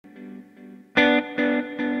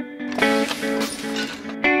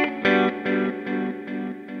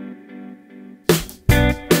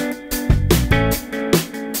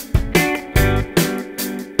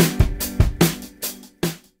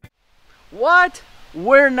what?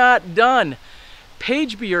 We're not done.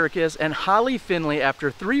 Paige Bjerkaas and Finley,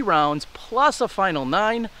 after 3 rounds plus a final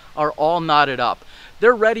 9, are all knotted up.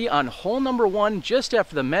 They're ready on hole number 1 just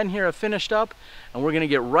after the men here have finished up, and we're gonna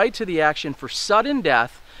get right to the action for sudden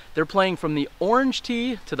death. They're playing from the orange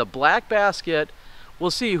tee to the black basket.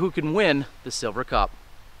 We'll see who can win the silver cup.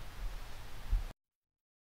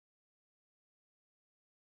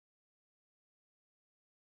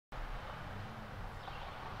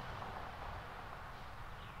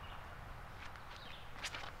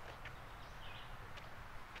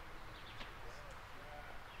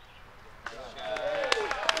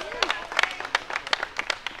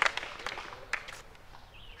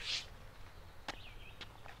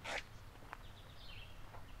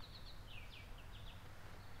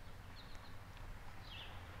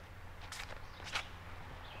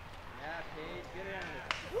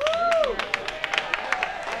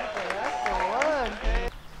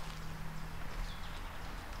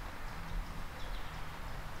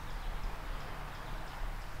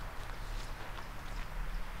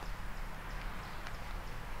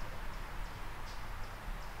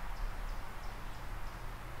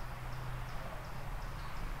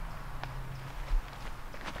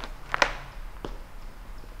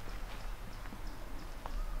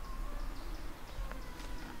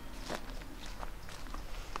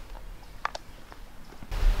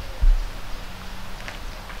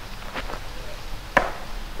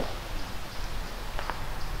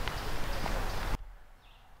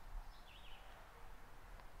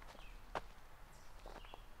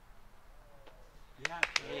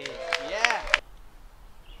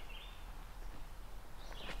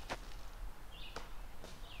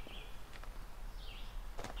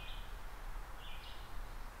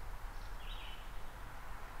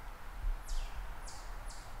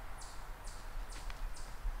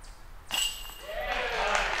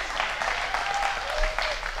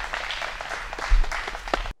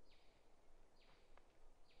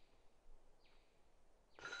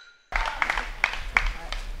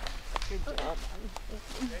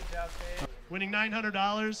 Winning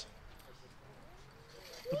 $900,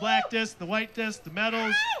 the black disc, the white disc, the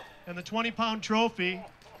medals, and the 20-pound trophy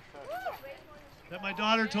that my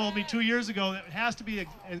daughter told me 2 years ago that it has to be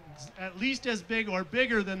at least as big or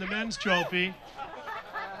bigger than the men's trophy.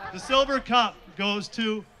 The silver cup goes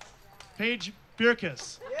to Paige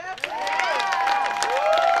Bjerkaas.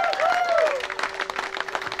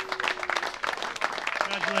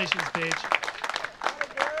 Congratulations, Paige.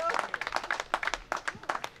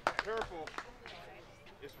 Careful.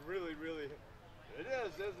 It's really, really, it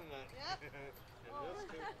is, isn't it? Yep.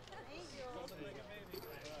 Thank you.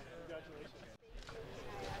 Congratulations.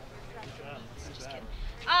 Just kidding.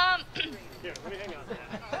 Here, let me hang on.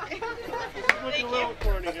 Thank you.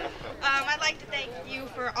 I'd like to thank you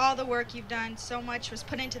for all the work you've done. So much was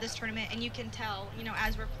put into this tournament, and you can tell,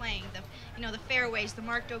 as we're playing, the fairways, the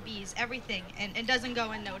marked OBs, everything, and it doesn't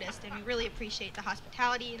go unnoticed. And we really appreciate the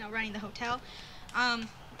hospitality, running the hotel.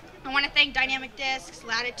 I want to thank Dynamic Discs,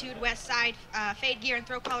 Latitude, Westside, Fade Gear, and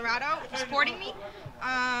Throw Colorado for supporting me.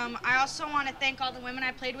 I also want to thank all the women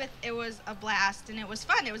I played with. It was a blast, and it was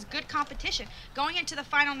fun. It was good competition. Going into the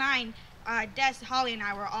final 9, Des, Holly, and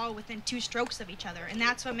I were all within 2 strokes of each other, and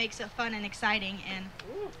that's what makes it fun and exciting.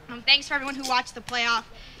 And thanks for everyone who watched the playoff.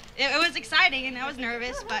 It was exciting, and I was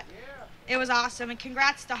nervous, but it was awesome. And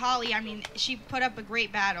congrats to Holly. I mean, she put up a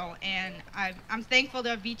great battle, and I'm thankful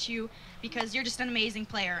to beat you because you're just an amazing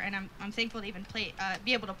player, and I'm thankful to even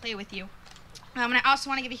be able to play with you. And I also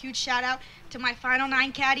want to give a huge shout out to my final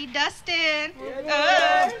 9 caddy, Dustin.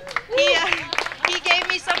 He gave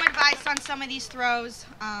me some advice on some of these throws,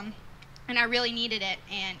 and I really needed it.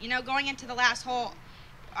 And going into the last hole,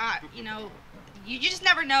 you just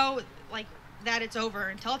never know that it's over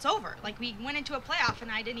until it's over. We went into a playoff,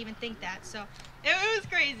 and I didn't even think that. So it was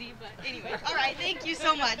crazy, but anyway. All right, thank you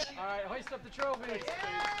so much. All right, hoist up the trophy. Yeah.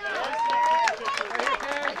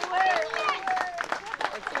 Right here, Paige.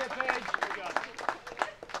 Let's see it, Paige.